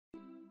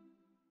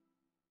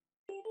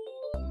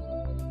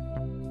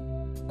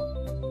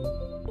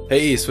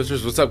Hey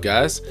Switchers, what's up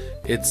guys?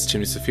 It's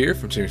Chimney here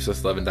from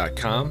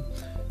ChimneyVlogs11.com,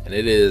 and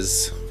it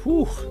is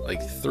like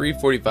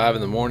 3:45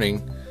 in the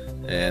morning,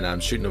 and I'm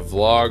shooting a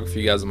vlog for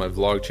you guys on my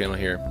vlog channel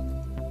here.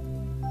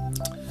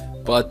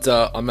 But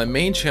on my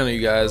main channel, you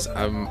guys,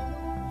 I'm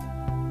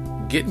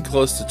getting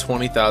close to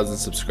 20,000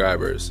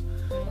 subscribers,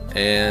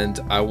 and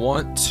I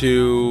want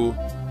to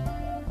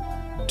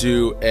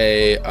do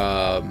a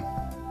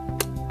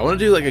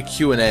like a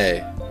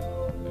Q&A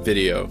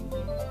video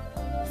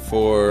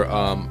for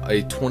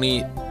a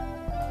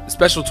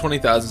special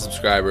 20,000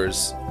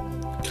 subscribers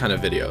kind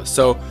of video.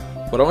 So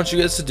what I want you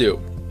guys to do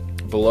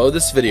below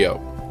this video,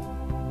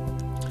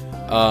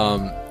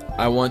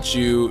 I want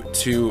you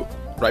to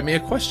write me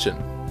a question,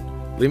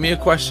 leave me a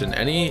question,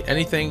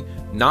 anything,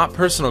 not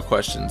personal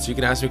questions. You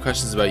can ask me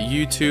questions about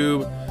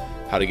YouTube,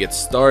 how to get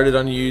started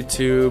on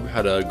YouTube,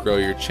 how to grow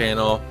your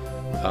channel,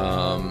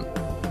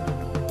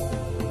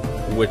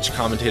 which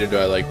commentator do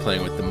I like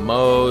playing with the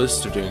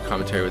most, or doing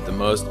commentary with the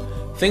most,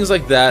 things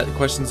like that,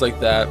 questions like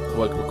that,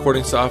 what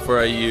recording software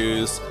I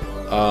use,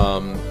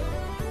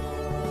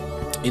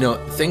 you know,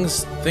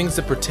 things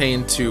that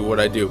pertain to what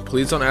I do.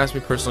 Please don't ask me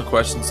personal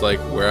questions like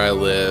where I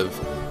live,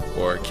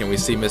 or can we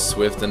see Miss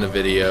Swift in a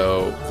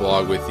video,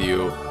 vlog with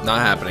you. Not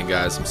happening,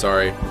 guys, I'm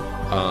sorry.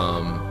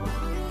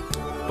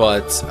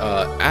 But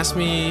ask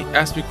me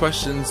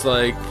questions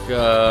like you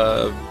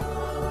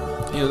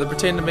know, that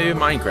pertain to maybe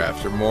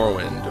Minecraft or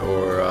Morrowind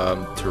or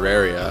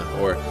Terraria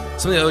or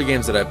some of the other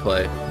games that I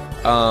play.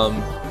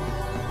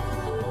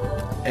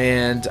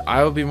 And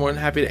I will be more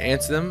than happy to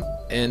answer them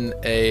and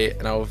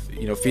I'll,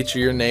 you know, feature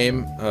your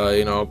name.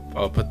 You know,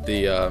 I'll put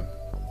the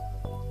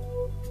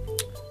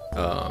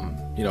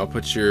you know, I'll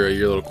put your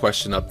little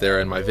question up there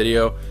in my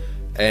video.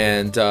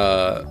 And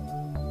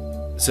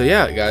so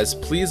yeah, guys,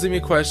 please leave me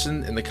a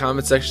question in the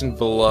comment section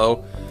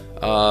below.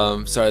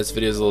 Sorry, this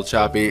video is a little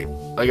choppy.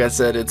 Like I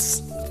said,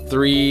 it's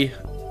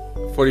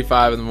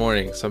 3:45 in the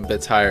morning, so I'm a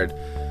bit tired.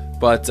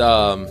 But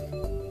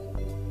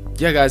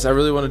yeah, guys, I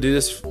really want to do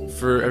this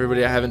for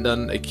everybody. I haven't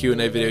done a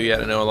Q&A video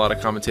yet. I know a lot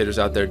of commentators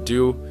out there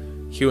do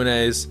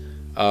Q&As,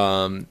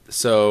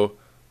 so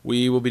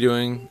we will be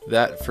doing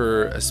that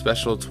for a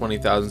special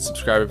 20,000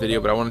 subscriber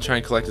video. But I want to try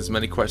and collect as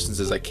many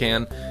questions as I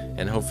can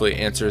and hopefully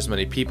answer as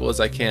many people as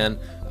I can.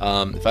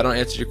 If I don't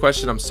answer your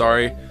question, I'm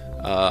sorry.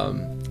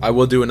 I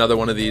will do another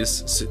one of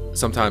these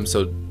sometime,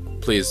 so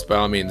please, by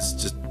all means,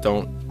 just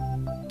don't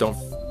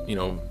you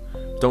know,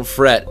 don't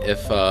fret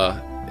if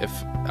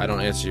I don't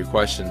answer your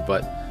question.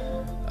 But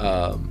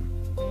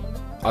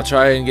I'll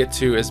try and get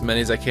to as many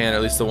as I can,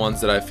 at least the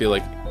ones that I feel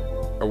like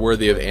are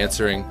worthy of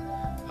answering.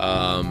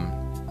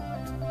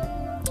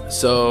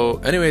 So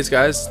anyways,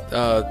 guys,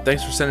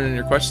 thanks for sending in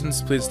your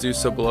questions. Please do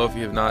so below if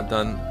you have not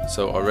done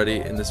so already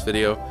in this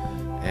video.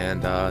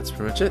 And that's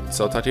pretty much it.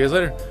 So I'll talk to you guys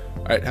later.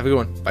 Alright, have a good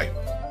one. Bye.